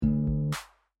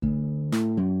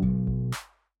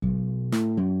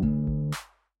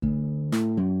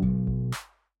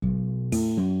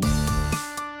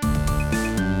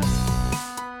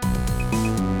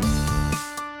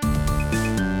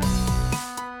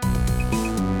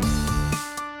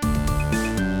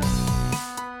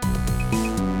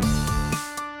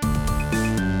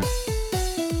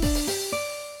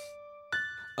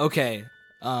okay,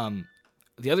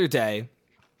 the other day,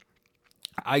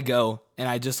 I go and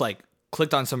I just like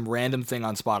clicked on some random thing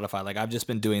on Spotify. Like I've just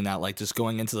been doing that, like just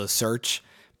going into the search,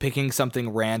 picking something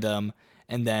random,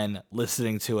 and then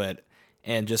listening to it,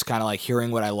 and just kind of like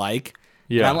hearing what I like.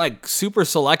 Yeah. And I'm like super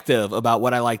selective about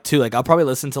what I like too. Like I'll probably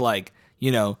listen to like,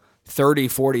 30,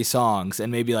 40 songs,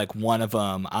 and maybe like one of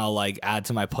them I'll like add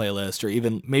to my playlist,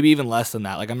 or maybe even less than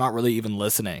that. Like I'm not really even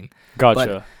listening. Gotcha.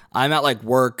 But I'm at like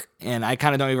work and I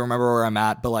kind of don't even remember where I'm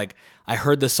at, but like I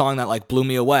heard this song that like blew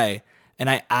me away and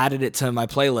I added it to my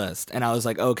playlist and I was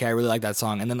like, okay, I really like that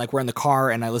song. And then like we're in the car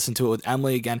and I listened to it with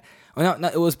Emily again. Oh, no,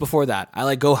 it was before that. I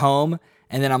like go home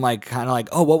and then I'm like kind of like,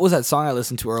 oh, what was that song I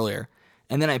listened to earlier?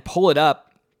 And then I pull it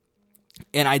up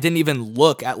and I didn't even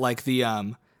look at like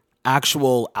the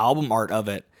actual album art of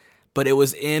it, but it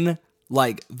was in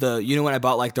like when I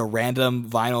bought like the random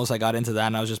vinyls, I got into that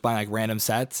and I was just buying like random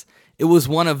sets. It was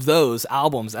one of those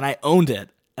albums and I owned it,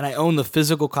 and I owned the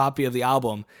physical copy of the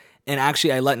album. And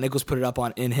actually I let Nicholas put it up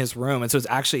in his room. And so it's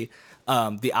actually,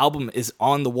 the album is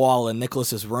on the wall in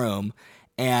Nicholas's room.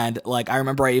 And like, I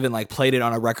remember I even like played it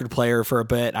on a record player for a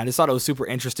bit. I just thought it was super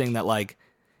interesting that like,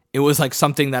 it was like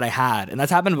something that I had, and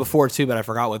that's happened before too, but I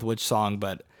forgot with which song,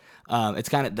 but it's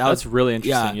kind of, that's really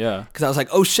interesting. Yeah. Cause I was like,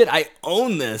 oh shit, I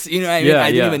own this. You know what I mean? Yeah,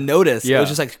 I didn't even notice. Yeah. It was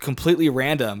just like completely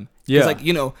random. Yeah. Like,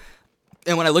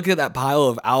 and when I look at that pile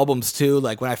of albums too,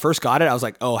 like when I first got it, I was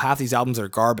like, oh, half these albums are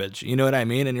garbage. You know what I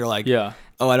mean? And you're like, Yeah.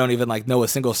 oh, I don't even like know a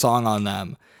single song on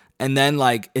them. And then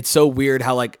like, it's so weird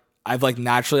how like, I've like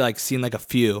naturally like seen like a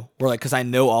few where like, cause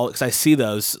I see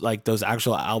those, like those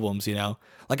actual albums,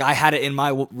 like I had it in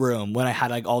my room when I had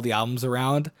like all the albums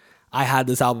around. I had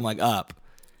this album like up.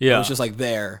 Yeah. It was just like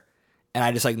there. And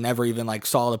I just like never even like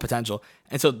saw the potential.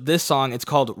 And so this song, it's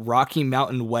called Rocky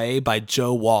Mountain Way by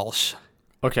Joe Walsh.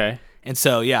 Okay. And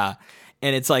so, yeah.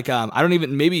 And it's like,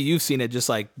 maybe you've seen it just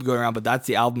like going around, but that's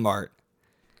the album art.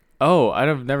 Oh,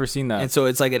 I've never seen that. And so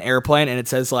it's like an airplane and it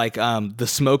says like, the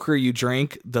smoker you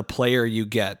drink, the player you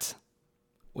get.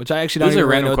 Which I actually don't This is even a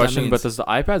really random know what that question, means. but does the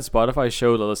iPad Spotify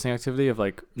show the listening activity of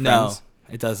like friends? No,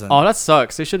 it doesn't. Oh, that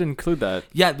sucks. They should include that.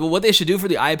 Yeah, well, what they should do for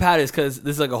the iPad is, because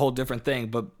this is like a whole different thing,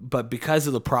 but because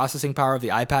of the processing power of the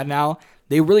iPad now,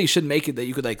 they really should make it that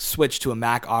you could like switch to a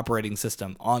Mac operating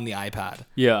system on the iPad.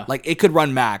 Yeah. Like it could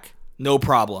run Mac, no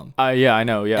problem. Yeah, I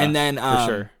know. Yeah. And then, for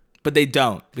sure. But they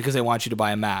don't, because they want you to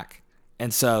buy a Mac.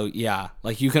 And so, yeah,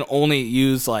 like you can only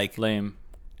use like Lame.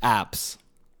 apps.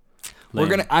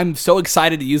 Lame. I'm so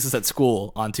excited to use this at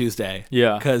school on Tuesday.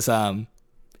 Yeah. Because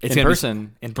it's in gonna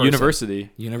person. be in person.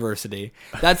 University.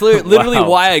 That's literally Wow.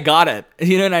 why I got it.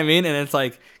 You know what I mean? And it's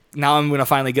like, now I'm gonna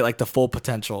finally get like the full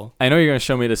potential. I know you're gonna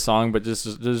show me the song, but this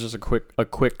is just a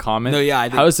quick comment. No, yeah.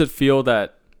 How does it feel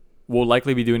that we'll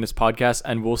likely be doing this podcast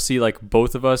and we'll see like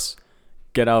both of us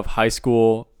get out of high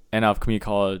school and out of community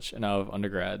college and out of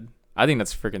undergrad? I think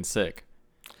that's freaking sick.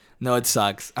 No, it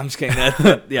sucks. I'm just kidding.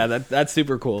 That's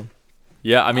super cool.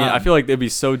 Yeah, I mean, I feel like it'd be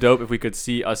so dope if we could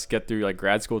see us get through like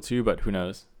grad school too, but who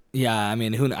knows? Yeah, I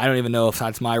mean, I don't even know if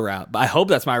that's my route, but I hope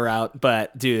that's my route.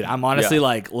 But dude, I'm honestly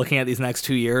like looking at these next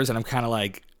 2 years, and I'm kind of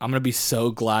like, I'm gonna be so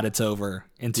glad it's over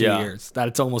in 2 years. That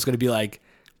it's almost gonna be like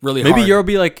really hard. Maybe you'll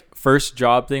be like first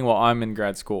job thing while I'm in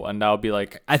grad school, and that'll be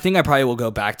like. I think I probably will go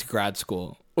back to grad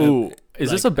school. Ooh, is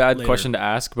this a bad later. question to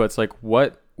ask? But it's like,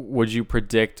 what would you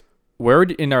predict? Where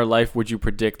in our life would you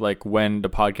predict like when the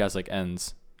podcast like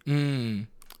ends? I don't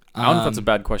know if that's a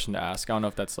bad question to ask. I don't know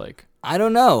if that's like. I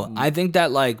don't know. I think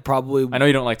that like probably. I know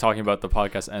you don't like talking about the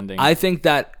podcast ending. I think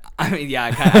that. I mean, yeah,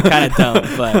 I kind of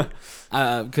don't,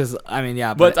 but because I mean,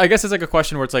 yeah. But I guess it's like a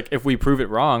question where it's like, if we prove it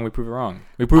wrong, we prove it wrong.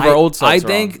 We prove our old selves I wrong.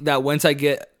 think that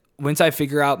once I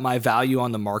figure out my value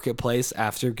on the marketplace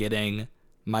after getting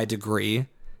my degree,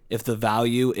 if the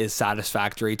value is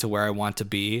satisfactory to where I want to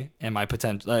be and my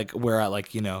potential, like where I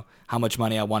like, how much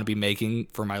money I want to be making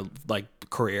for my like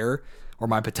career or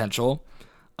my potential,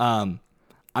 I'm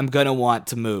going to want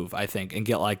to move, I think, and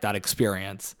get like that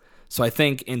experience. So I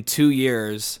think in 2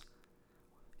 years,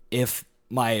 if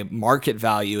my market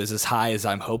value is as high as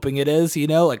I'm hoping it is,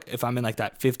 like if I'm in like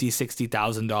that $50,000,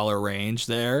 $60,000 range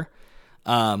there,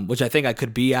 which I think I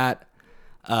could be at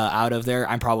out of there,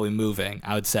 I'm probably moving,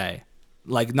 I would say.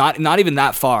 Like not even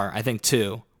that far, I think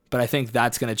too, but I think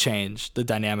that's going to change the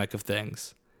dynamic of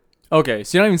things. Okay,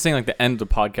 so you're not even saying like the end of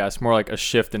the podcast, more like a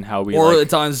shift in how we or like,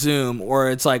 it's on Zoom, or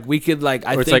it's like we could like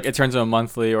I or think it's like it turns into a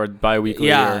monthly or bi-weekly.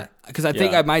 yeah, because I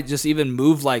think yeah. I might just even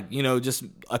move like just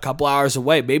a couple hours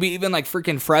away, maybe even like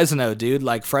freaking Fresno, dude.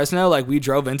 Like Fresno, like we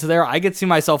drove into there. I could see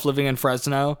myself living in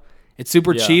Fresno. It's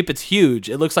super cheap. It's huge.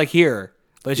 It looks like here,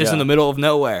 but it's just in the middle of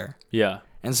nowhere. Yeah.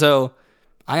 And so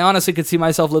I honestly could see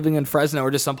myself living in Fresno or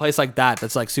just someplace like that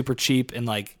that's like super cheap and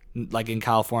like in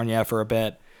California for a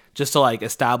bit, just to like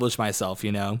establish myself,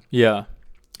 you know? Yeah.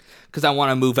 Because I want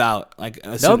to move out. Like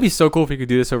that would be so cool if we could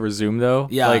do this over Zoom, though.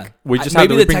 Yeah. Like we just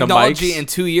maybe have to the bring technology the mics. in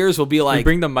 2 years will be like We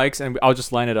bring the mics and I'll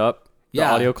just line it up. Yeah.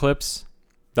 The audio clips.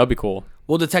 That'd be cool.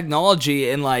 Well, the technology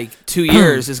in like 2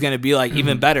 years is going to be like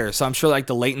even better. So I'm sure like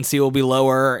the latency will be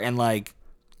lower and like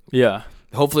Yeah.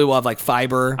 hopefully we'll have like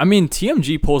fiber. I mean,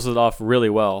 TMG pulls it off really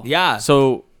well. Yeah.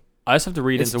 So I just have to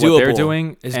read It's into what they're doable.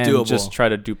 doing It's and doable. just try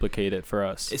to duplicate it for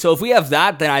us. So if we have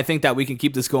that, then I think that we can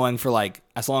keep this going for like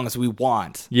as long as we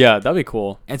want. Yeah, that'd be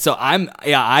cool. And so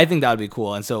I think that would be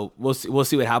cool. And so we'll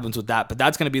see what happens with that. But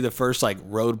that's going to be the first like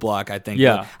roadblock, I think.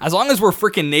 Yeah. But as long as we're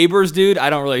freaking neighbors, dude, I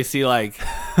don't really see like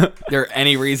there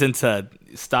any reason to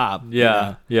stop.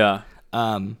 Yeah. Yeah.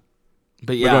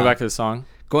 But yeah, We're going back to the song.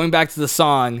 Going back to the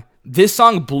song, this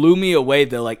song blew me away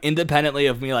though, like independently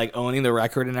of me like owning the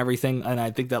record and everything. And I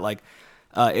think that like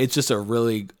it's just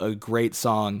a great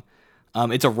song.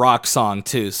 It's a rock song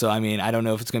too, so I mean I don't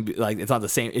know if it's gonna be like it's not the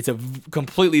same. It's a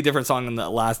completely different song than the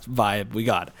last vibe we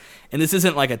got. And this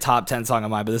isn't like a top 10 song of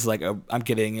mine, but this is like I'm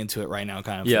getting into it right now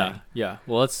kind of Yeah. thing. Yeah.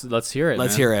 Well, let's hear it.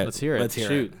 Let's man. hear it. Let's hear it. Let's hear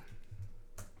Shoot.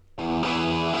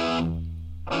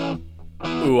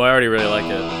 Ooh, I already really like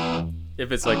it.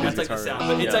 If it's like this That's like the guitar sound,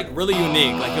 riff. but it's Yeah. like really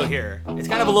unique. Like you'll hear, it's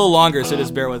kind of a little longer, so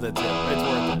just bear with it too. But it's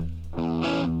worth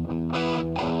it.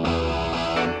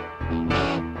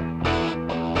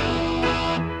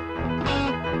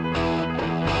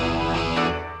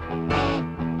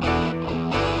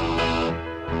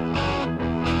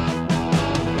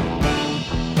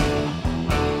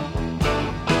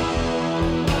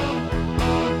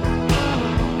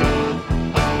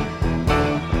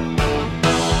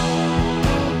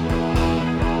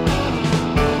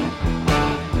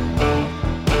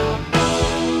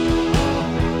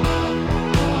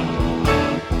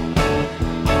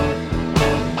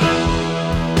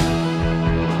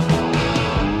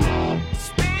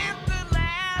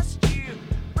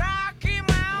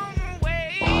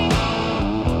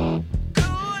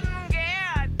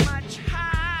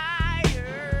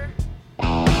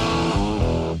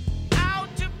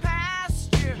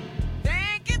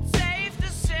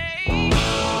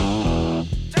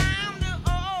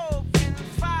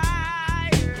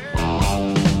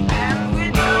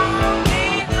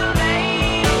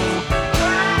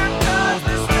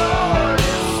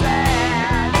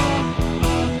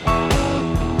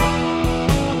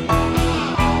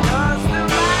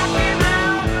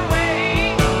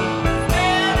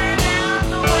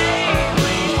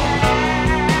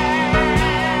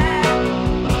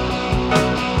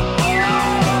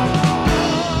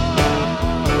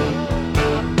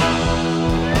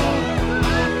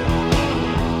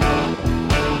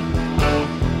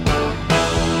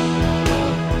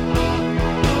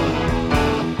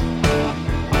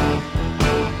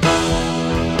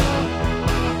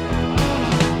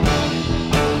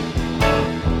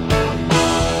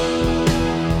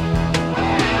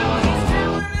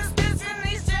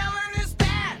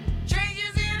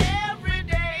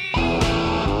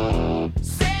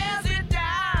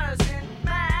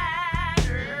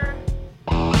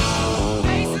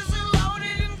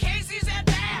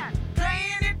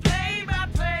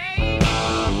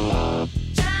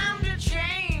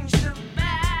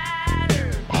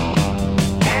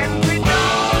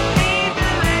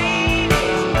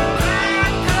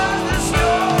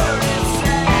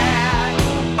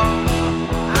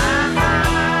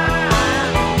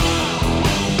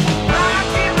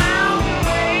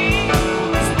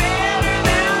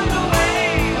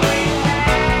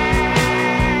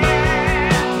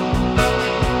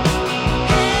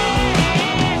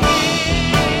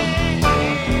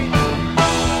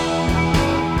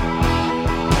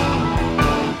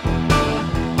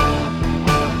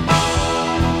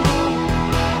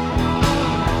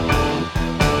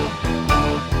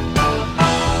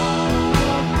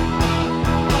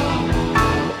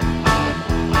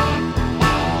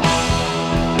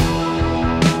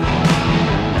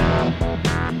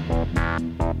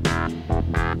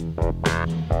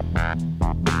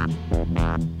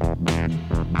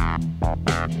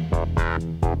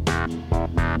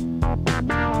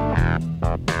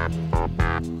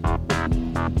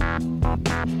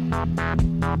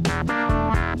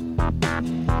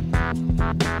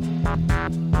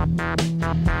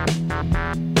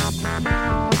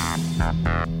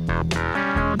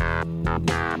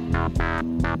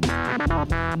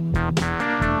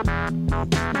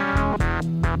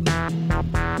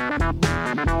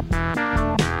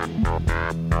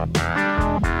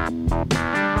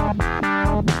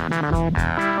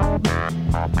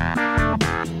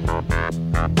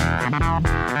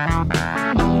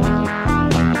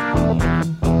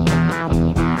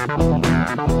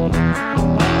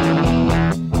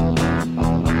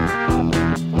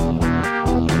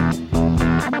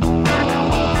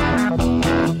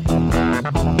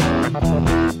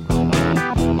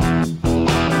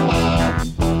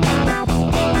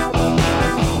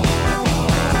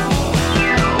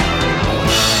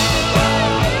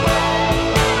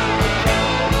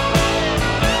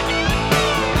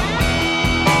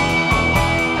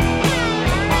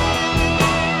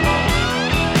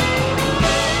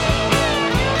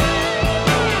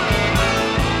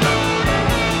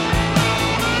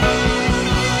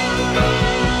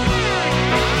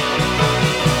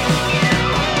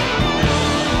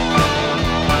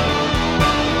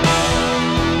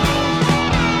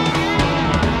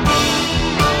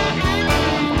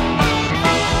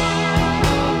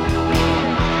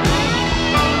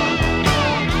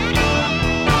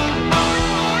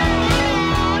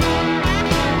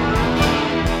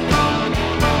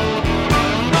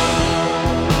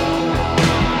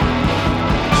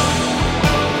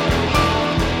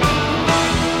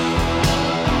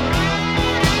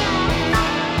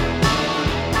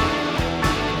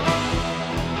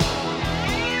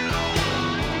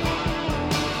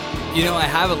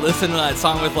 haven't listened to that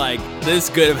song with like this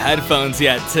good of headphones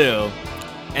yet too,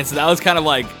 and so that was kind of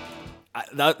like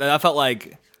that felt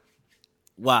like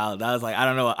wow. That was like I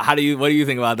don't know. What do you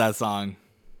think about that song?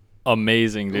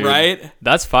 Amazing, dude. Right?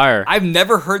 That's fire. I've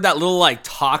never heard that little like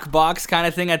talk box kind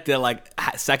of thing at the like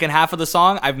second half of the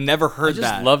song. I've never heard that.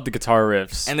 I just love the guitar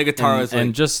riffs. And the guitar was like,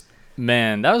 and just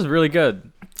man, that was really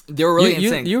good. They were really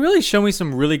insane. You really show me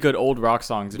some really good old rock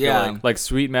songs. I feel like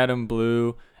Sweet Madam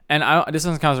Blue. And this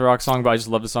doesn't count as a rock song, but I just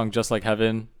love the song Just Like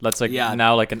Heaven. That's like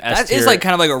now like an S tier. That is like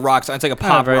kind of like a rock song. It's like a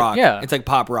pop rock. Yeah. It's like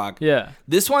pop rock. Yeah.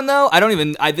 This one though,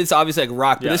 this is obviously like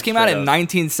rock, but this came out in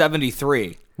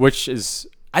 1973. Which is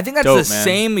I think that's dope, the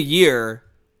same year.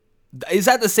 Is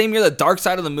that the same year that Dark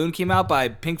Side of the Moon came out by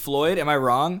Pink Floyd? Am I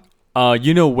wrong?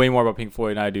 You know way more about Pink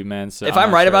Floyd than I do, man. So if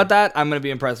I'm right about that, I'm going to be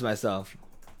impressed with myself.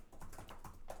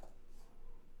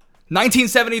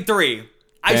 1973.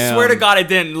 I swear to God I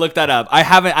didn't look that up.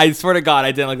 I swear to God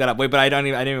I didn't look that up. Wait, but I didn't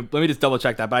even let me just double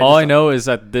check that. But all I know is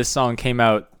that this song came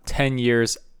out 10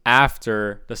 years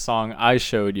after the song I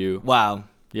showed you. Wow.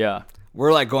 Yeah.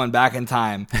 We're like going back in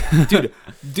time.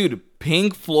 Dude,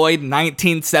 Pink Floyd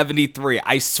 1973.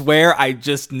 I swear I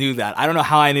just knew that. I don't know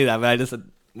how I knew that, but I just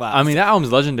wow. I mean, that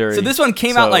album's legendary. So this one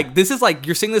came out like this is like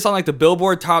you're seeing this on like the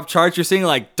Billboard top charts. You're seeing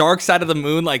like Dark Side of the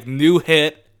Moon, like new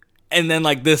hit, and then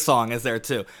like this song is there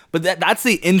too. But that's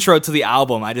the intro to the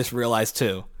album. I just realized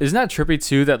too. Isn't that trippy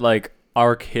too that like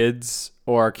our kids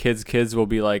or our kids' kids will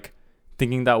be like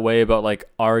thinking that way about like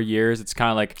our years? It's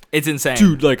kind of like it's insane,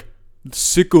 dude. Like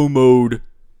Sicko Mode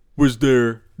was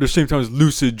there the same time as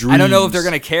Lucid Dreams. I don't know if they're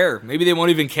gonna care. Maybe they won't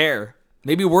even care.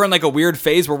 Maybe we're in like a weird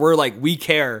phase where we're like we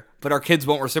care, but our kids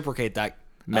won't reciprocate that.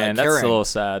 Man, that's a little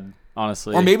sad,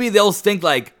 honestly. Or maybe they'll think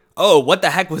like, oh, what the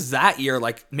heck was that year?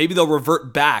 Like maybe they'll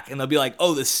revert back and they'll be like,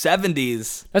 oh, the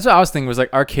 70s. That's what I was thinking. Was like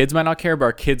our kids might not care, but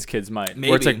our kids' might.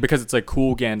 Maybe. Or it's like because it's like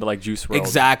cool again to like Juice WRLD.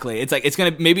 Exactly. It's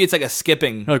like maybe it's like a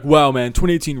skipping. Like wow, man,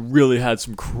 2018 really had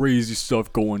some crazy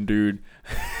stuff going, dude.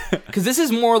 Because this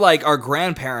is more like our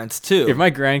grandparents too. If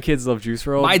my grandkids love Juice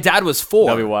WRLD, my dad was 4.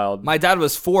 That'd be wild. My dad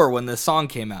was 4 when this song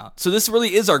came out. So this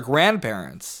really is our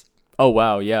grandparents. Oh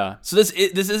wow, yeah. So this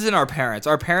isn't our parents.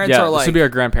 Our parents are like this would be our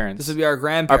grandparents. This would be our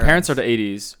grandparents. Our parents are the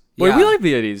 80s. Wait, we like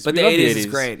the 80s. But the 80s is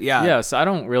great. Yeah. Yeah. So I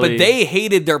don't really. But they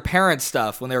hated their parents'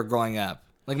 stuff when they were growing up.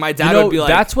 Like my dad would be like,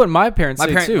 that's what my parents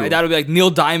say too. My dad would be like Neil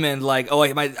Diamond, like, oh,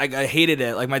 I hated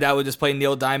it. Like my dad would just play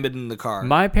Neil Diamond in the car.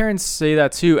 My parents say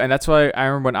that too, and that's why I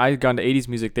remember when I got into 80s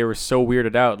music, they were so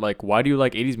weirded out. Like, why do you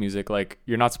like 80s music? Like,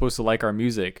 you're not supposed to like our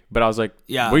music. But I was like,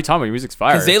 yeah, what are you talking about? Your music's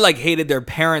fire. Because they like hated their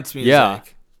parents' music. Yeah.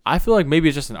 I feel like maybe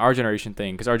it's just an our generation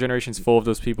thing because our generation's full of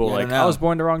those people. Yeah, like, I was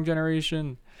born the wrong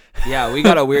generation. Yeah, we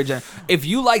got a weird If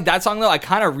you like that song, though, I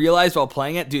kind of realized while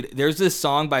playing it, dude, there's this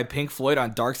song by Pink Floyd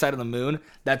on Dark Side of the Moon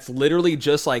that's literally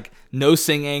just like no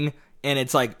singing, and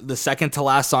it's like the second to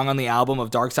last song on the album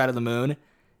of Dark Side of the Moon.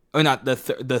 Or not, the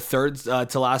third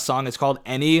to last song. It's called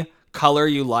Any Color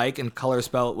You Like, and color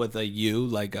spelled with a U,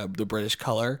 like the British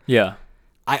color. Yeah.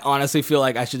 I honestly feel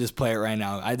like I should just play it right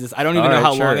now. I don't even know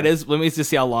how long it is. Let me just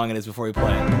see how long it is before we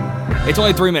play it. It's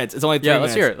only 3 minutes. It's only 3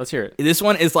 minutes. Yeah, let's hear it. This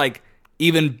one is like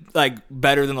even like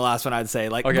better than the last one, I'd say.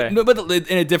 Like, okay. But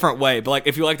in a different way. But like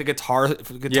if you like the guitar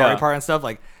part and stuff,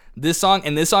 like this song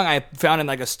I found in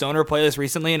like a stoner playlist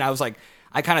recently, and I was like,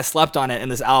 I kind of slept on it in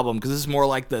this album because this is more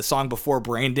like the song before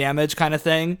Brain Damage kind of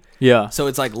thing. Yeah. So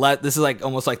it's like this is like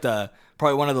almost like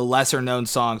probably one of the lesser known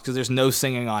songs because there's no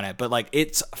singing on it, but like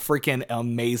it's freaking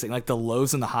amazing. Like the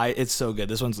lows and the high, it's so good.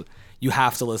 This one's you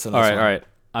have to listen to this one. All right,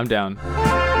 I'm down.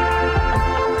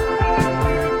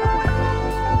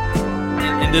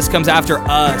 And this comes after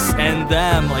Us and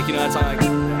Them, like you know that song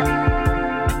like.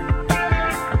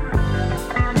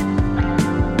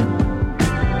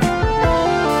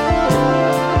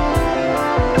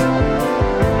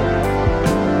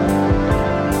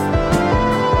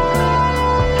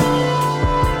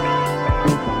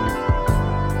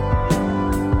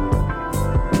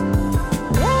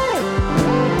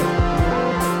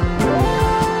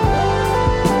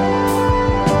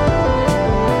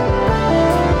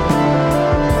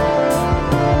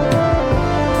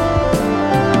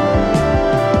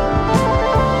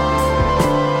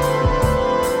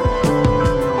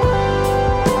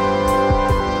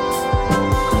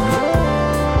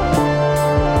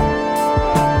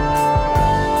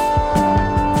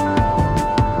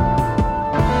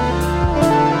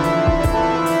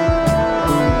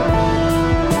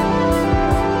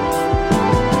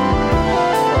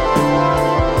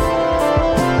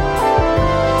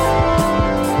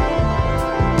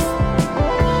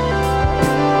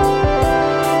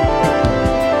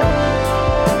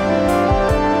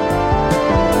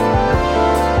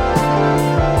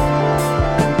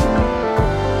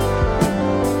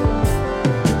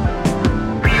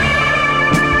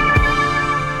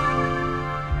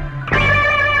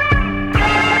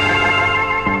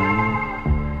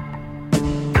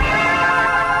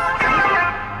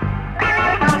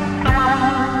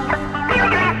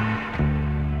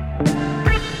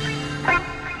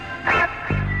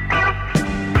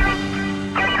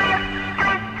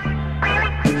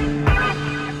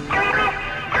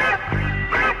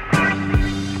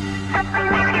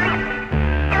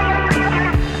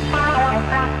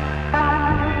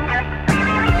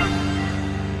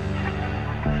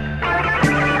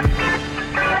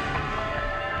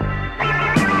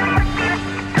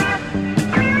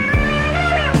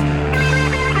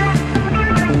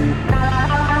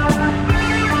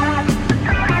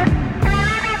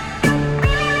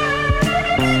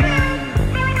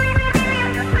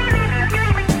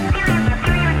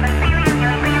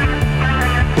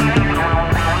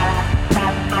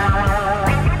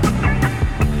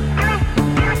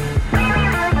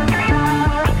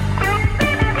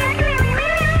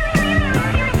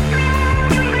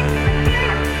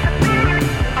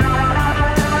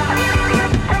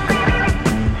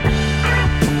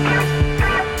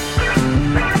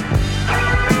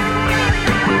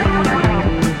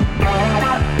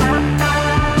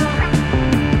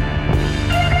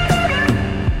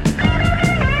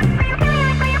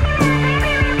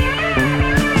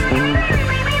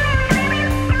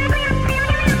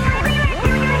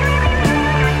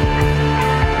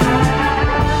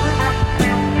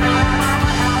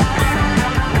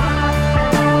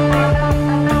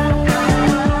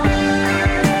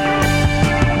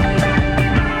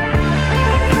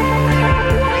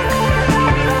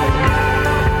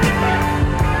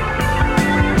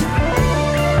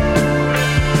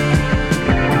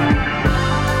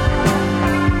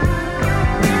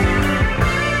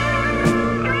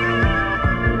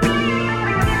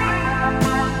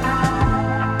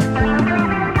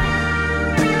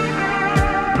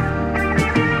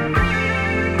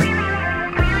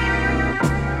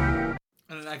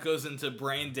 listen to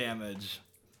Brain Damage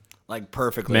like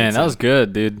perfectly. Man, that was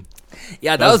good, dude.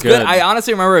 Yeah, that was good. I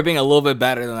honestly remember it being a little bit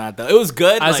better than that, though. It was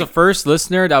good. As a first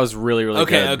listener, that was really, really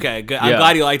good. Okay, good. I'm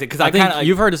glad you liked it because I kind of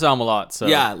you've heard this album a lot. So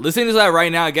yeah, listening to that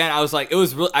right now again, I was like,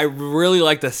 I really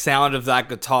like the sound of that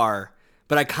guitar,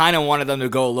 but I kind of wanted them to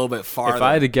go a little bit farther. If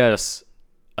I had to guess,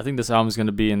 I think this album's going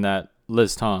to be in that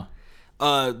list, huh?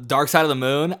 Dark Side of the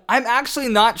Moon. I'm actually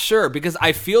not sure because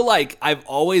I feel like I've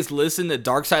always listened to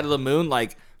Dark Side of the Moon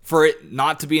like for it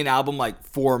not to be an album like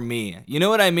for me. You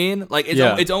know what I mean? Like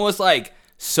it's almost like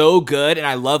so good and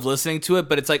I love listening to it,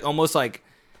 but it's like almost like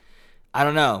I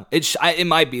don't know. It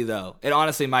might be though. It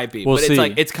honestly might be. We'll but see. It's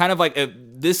like it's kind of like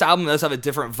this album does have a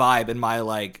different vibe in my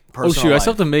like personal. Oh shoot! life. I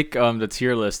still have to make the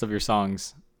tier list of your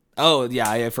songs. Oh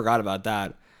yeah, I forgot about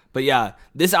that. But yeah,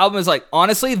 this album is like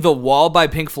honestly, The Wall by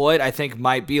Pink Floyd I think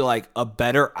might be like a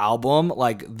better album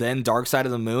like than Dark Side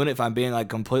of the Moon if I'm being like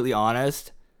completely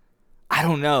honest. I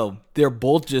don't know. They're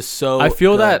both just so I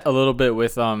feel good. that a little bit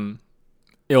with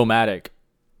Illmatic,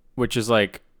 which is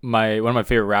like one of my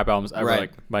favorite rap albums ever, Right.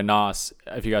 like by Nas,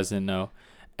 if you guys didn't know.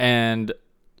 And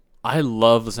I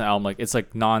love listening to album. Like it's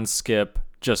like non-skip,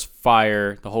 just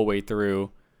fire the whole way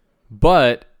through.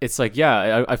 But it's like,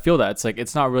 yeah, I feel that. It's like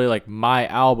it's not really like my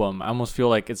album. I almost feel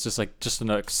like it's just an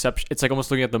exception. It's like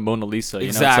almost looking at the Mona Lisa. You know?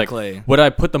 Exactly. It's like, would I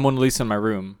put the Mona Lisa in my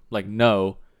room? Like,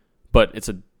 no. But it's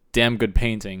a damn good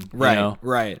painting. Right, you know?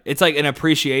 right. It's like an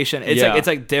appreciation. It's like it's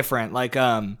like different. Like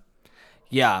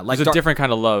yeah, like it's a different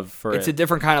kind of love for it's it. a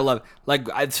different kind of love. Like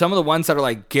some of the ones that are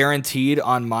like guaranteed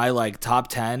on my like top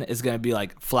 10 is gonna be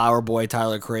like Flower Boy,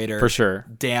 Tyler Creator, For sure.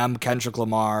 Damn, Kendrick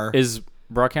Lamar. Is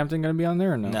Brockhampton going to be on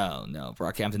there or no? No,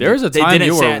 Brockhampton. There was a time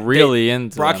you were really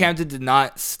into them. Brockhampton did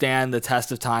not stand the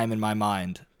test of time in my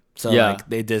mind. So Yeah. like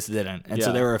they just didn't, and so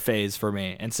Yeah. they were a phase for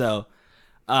me. And so,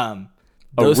 A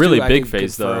those really two I big could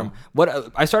phase, confirm. though.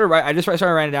 What I started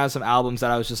writing down some albums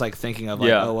that I was just like thinking of, like,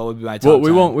 Yeah. oh, what would be my top? Well, we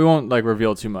 10? won't like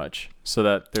reveal too much, so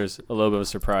that there's a little bit of a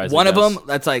surprise. One I of guess. them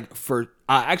that's like for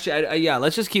actually, yeah.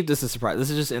 Let's just keep this a surprise. This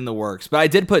is just in the works. But I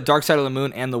did put Dark Side of the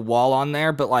Moon and The Wall on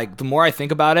there. But like the more I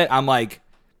think about it, I'm like,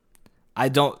 I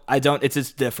don't. It's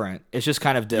just different. It's just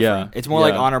kind of different. Yeah, It's more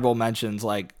like yeah. honorable mentions.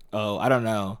 Like, oh, I don't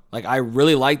know. Like I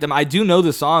really like them. I do know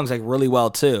the songs like really well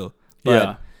too. But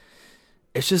Yeah,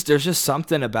 it's just there's just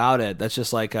something about it that's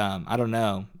just like I don't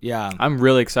know. Yeah. I'm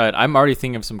really excited. I'm already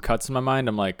thinking of some cuts in my mind.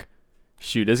 I'm like,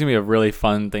 shoot, this is gonna be a really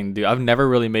fun thing to do. I've never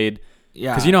really made.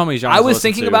 Yeah, 'Cause you know how many genres I was listen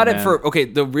thinking to, about it man. for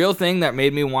the real thing that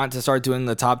made me want to start doing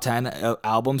the top 10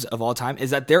 albums of all time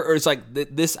is that there is like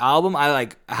this album I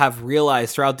like have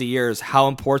realized throughout the years how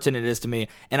important it is to me,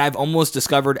 and I've almost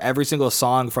discovered every single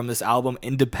song from this album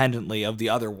independently of the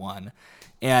other one.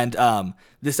 And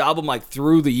this album like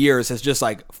through the years has just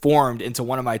like formed into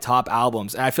one of my top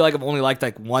albums, and I feel like I've only liked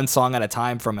like one song at a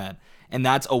time from it, and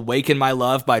that's Awaken My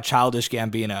Love by Childish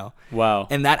Gambino. Wow.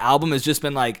 And that album has just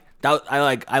been like that.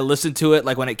 I listened to it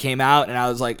like when it came out, and I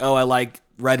was like, oh, I like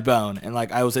Redbone, and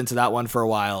like I was into that one for a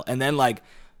while. And then like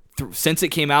since it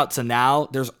came out to now,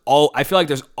 I feel like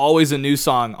there's always a new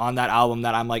song on that album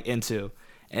that I'm like into,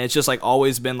 and it's just like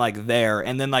always been like there.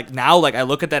 And then like now, like I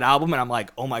look at that album and I'm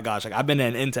like, oh my gosh, like I've been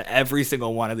into every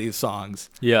single one of these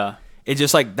songs. Yeah. It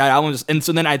just like that album just, and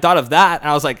so then I thought of that, and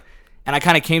I was like. And I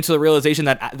kind of came to the realization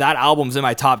that that album's in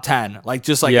my top 10. Like,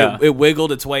 just like it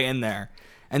wiggled its way in there.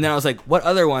 And then I was like, what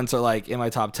other ones are like in my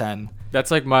top 10?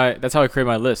 That's like that's how I create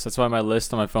my list. That's why my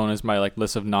list on my phone is my like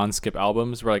list of non-skip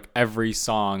albums where like every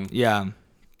song. Yeah.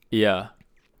 Yeah.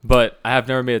 But I have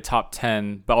never made a top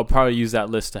 10, but I'll probably use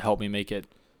that list to help me make it.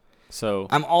 So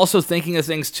I'm also thinking of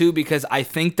things too, because I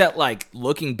think that like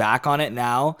looking back on it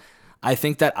now, I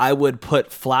think that I would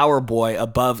put Flower Boy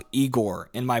above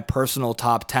Igor in my personal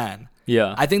top 10.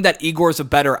 yeah. I think that Igor's a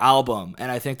better album,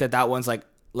 and I think that that one's like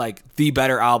the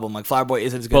better album. Like Flower Boy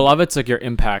isn't as good. But a lot of it's like your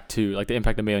impact too, like the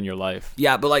impact it made on your life.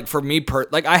 Yeah, but like for me,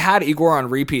 like I had Igor on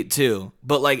repeat too,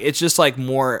 but like it's just like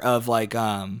more of like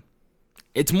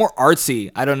it's more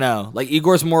artsy. I don't know. Like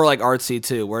Igor's more like artsy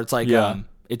too, where it's like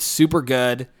it's super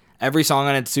good. Every song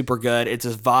on it's super good. It's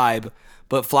a vibe.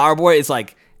 But Flower Boy is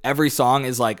like every song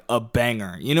is like a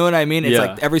banger. You know what I mean? It's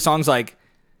like every song's like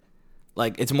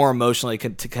it's more emotionally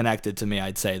connected to me,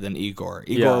 I'd say, than Igor.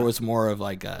 Igor was more of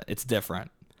like it's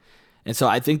different. And so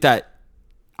I think that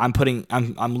I'm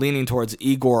leaning towards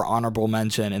Igor honorable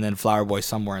mention and then Flower Boy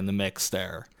somewhere in the mix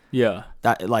there. Yeah.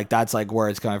 That's like where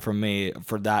it's coming from me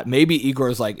for that. Maybe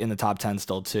Igor's like in the top 10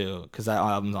 still too, because that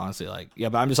album's honestly like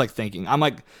but I'm just like thinking. I'm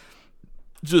like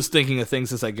just thinking of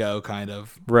things as I go, kind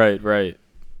of. Right.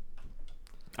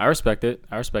 I respect it,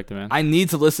 man. I need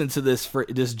to listen to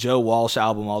this Joe Walsh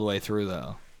album all the way through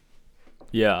though.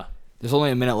 Yeah. There's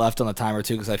only a minute left on the timer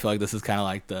too, because I feel like this is kind of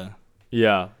like the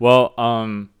Yeah. Well,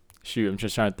 shoot, I'm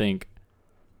just trying to think.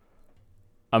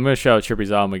 I'm gonna shout out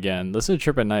Trippy's album again. Listen to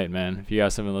Trip at Night, man. If you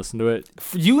guys haven't listened to it,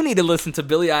 You need to listen to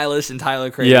Billie Eilish and Tyler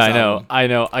Creator's yeah, album. I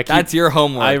know. That's your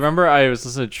homework. I remember I was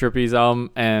listening to Trippy's album,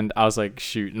 and I was like,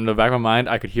 shoot. In the back of my mind,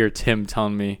 I could hear Tim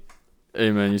telling me,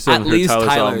 "Hey, man, you still at haven't heard least Tyler's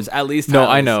Tyler's. album." At least No, Tyler's.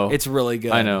 I know. It's really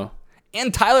good. I know.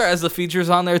 And Tyler has the features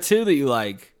on there too that you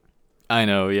like. I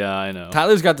know. Yeah, I know.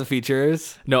 Tyler's got the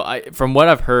features. No, from what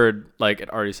I've heard, like, it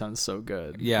already sounds so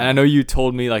good. Yeah. And I know you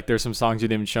told me, like, there's some songs you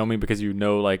didn't even show me because you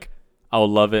know, like, I'll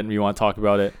love it and you want to talk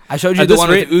about it. I showed you At the this one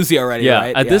rate- with Uzi already, Yeah,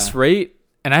 right? at this rate,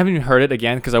 and I haven't even heard it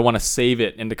again because I want to save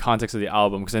it in the context of the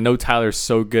album because I know Tyler's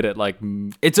so good at, like,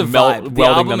 It's a melt- vibe. The welding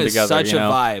album them is together, such you a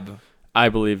know? vibe. I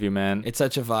believe you, man. It's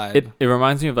such a vibe. It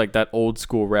reminds me of, like, that old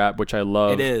school rap, which I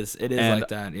love. It is. It is And- like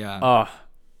that, yeah. Oh,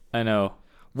 I know.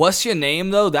 What's Your Name,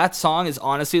 though? That song is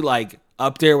honestly, like,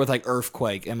 up there with, like,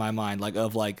 Earthquake in my mind. Like,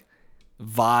 of, like,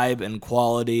 vibe and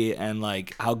quality and,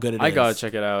 like, how good it is. I gotta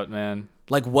check it out, man.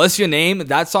 Like, What's Your Name?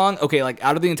 That song, okay, like,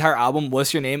 out of the entire album,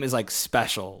 What's Your Name is, like,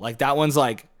 special. Like, that one's,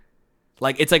 like,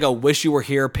 it's like a Wish You Were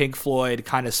Here, Pink Floyd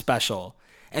kind of special.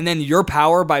 And then Your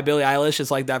Power by Billie Eilish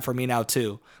is like that for me now,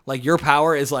 too. Like, Your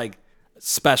Power is, like,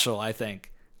 special, I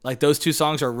think. Like, those two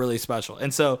songs are really special.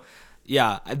 And so,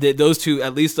 yeah, those two,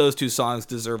 at least those two songs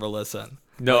deserve a listen.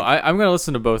 No, I'm gonna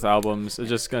listen to both albums. It's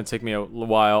just gonna take me a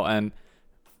while, and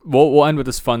we'll end with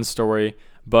this fun story.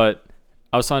 But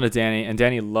I was talking to Danny, and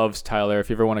Danny loves Tyler. If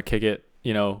you ever want to kick it,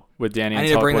 you know, with Danny I and need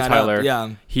to talk bring with that Tyler, up, yeah.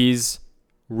 he's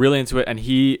really into it, and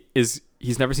he's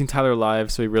never seen Tyler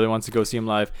live, so he really wants to go see him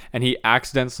live. And he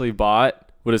accidentally bought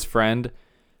with his friend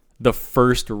the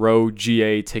first row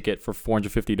GA ticket for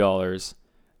 $450.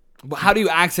 How do you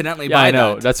accidentally Yeah, buy I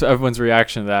know. that? That's everyone's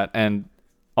reaction to that, and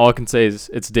all I can say is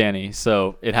it's Danny,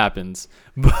 so it happens.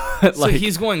 But So like,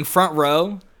 he's going front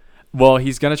row? well,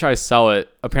 he's gonna try to sell it.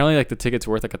 Apparently, like the ticket's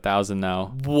worth like $1,000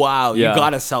 now. Wow, Yeah. you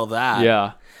gotta sell that.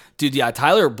 Yeah, Dude, yeah,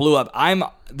 Tyler blew up.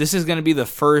 This is gonna be the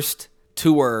first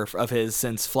tour of his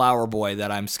since Flower Boy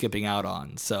that I'm skipping out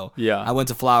on. So Yeah. I went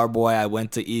to Flower Boy, I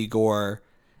went to Igor,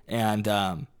 and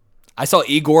I saw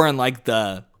Igor in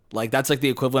that's like the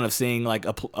equivalent of seeing like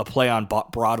a play on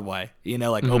Broadway, you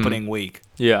know, like opening week.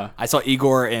 yeah, I saw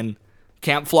Igor in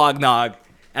Camp Flognog,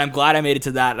 and I'm glad I made it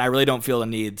to that, and I really don't feel the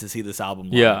need to see this album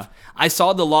live. Yeah. I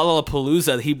saw the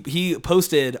Lollapalooza. He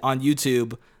posted on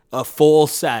YouTube a full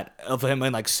set of him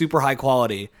in like super high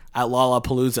quality at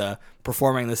Lollapalooza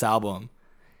performing this album.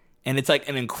 And it's like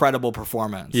an incredible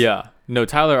performance. yeah. No,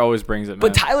 Tyler always brings it, man.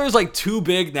 But Tyler's like too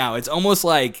big now. It's almost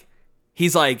like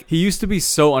he's like, he used to be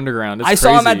so underground. It's I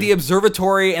saw him at crazy. the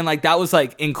observatory and like that was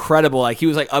like incredible. Like he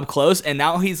was like up close, and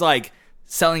now he's like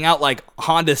selling out like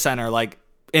Honda Center, like,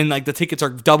 and like the tickets are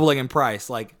doubling in price.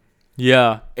 Like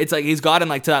Yeah, it's like he's gotten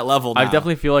like to that level now. I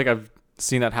definitely feel like I've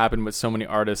seen that happen with so many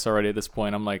artists already at this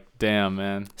point. I'm like, damn,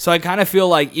 man. So I kind of feel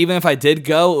like even if I did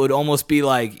go, it would almost be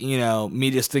like, you know,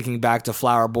 me just thinking back to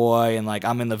Flower Boy and like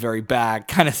I'm in the very back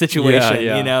kind of situation.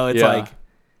 Yeah, you know, it's yeah. like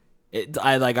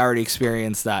I like already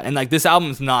experienced that, and like this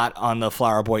album's not on the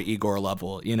Flower Boy Igor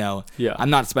level. You know, Yeah. I'm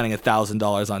not spending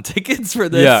 $1,000 on tickets for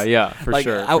this. Yeah, for like,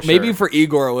 sure. Maybe sure. for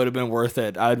Igor it would have been worth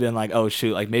it. I would have been like, oh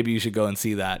shoot, like maybe you should go and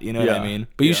see that. You know what I Yeah, mean?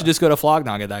 But you yeah. should just go to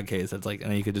Flognog in that case. It's like, and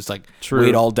then you could just like True.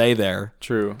 wait all day there.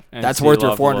 True. And That's see worth a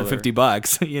your lot of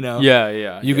 $450. You know? other- Yeah,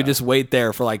 yeah. You could yeah. just wait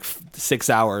there for like 6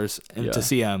 hours and Yeah. to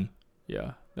see him,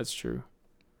 Yeah, that's true.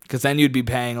 because then you'd be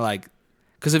paying like,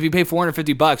 because if you pay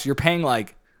 $450, you're paying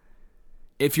like,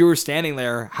 if you were standing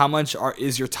there, how much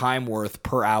is your time worth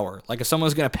per hour? Like if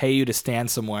someone's gonna pay you to stand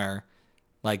somewhere,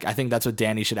 like I think that's what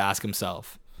Danny should ask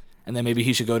himself, and then maybe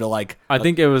he should go to like. I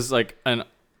think it was like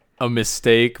a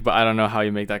mistake, but I don't know how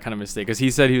you make that kind of mistake. Because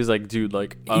he said he was like, dude,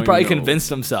 like I He don't probably even know. convinced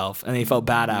himself, and he felt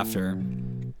bad after.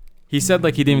 He said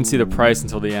like he didn't even see the price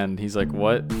until the end. He's like,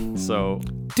 what? So,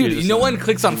 Dude, he just- no one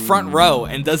clicks on front row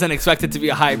and doesn't expect it to be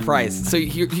a high price. So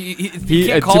you can't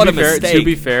to call it a be fair- mistake. To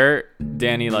be fair,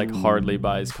 Danny like hardly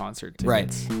buys concert tickets. Right.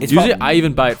 It's Usually, prob- I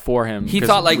even buy it for him. He 'cause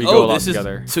thought like, we go a oh, lot this is.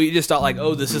 together. So you just thought like,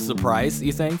 oh, this is the price.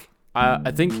 You think?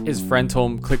 I think his friend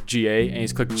told him click GA, and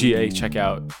he's clicked GA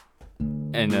checkout,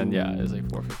 and then yeah, it was like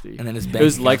 $450. And then his it bank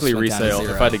was account likely went down to resale.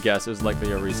 zero. If I had to guess, it was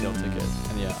likely a resale ticket.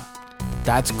 And yeah,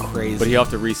 That's crazy. but he'll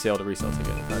have to resale the resale ticket.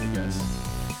 If I had to guess.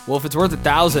 Well, if it's worth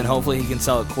 $1,000, hopefully he can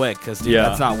sell it quick. Because dude, Yeah.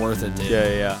 that's not worth it, dude.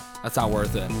 Yeah. That's not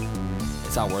worth it.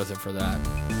 It's not worth it for that.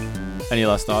 Any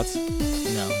last thoughts?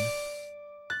 No.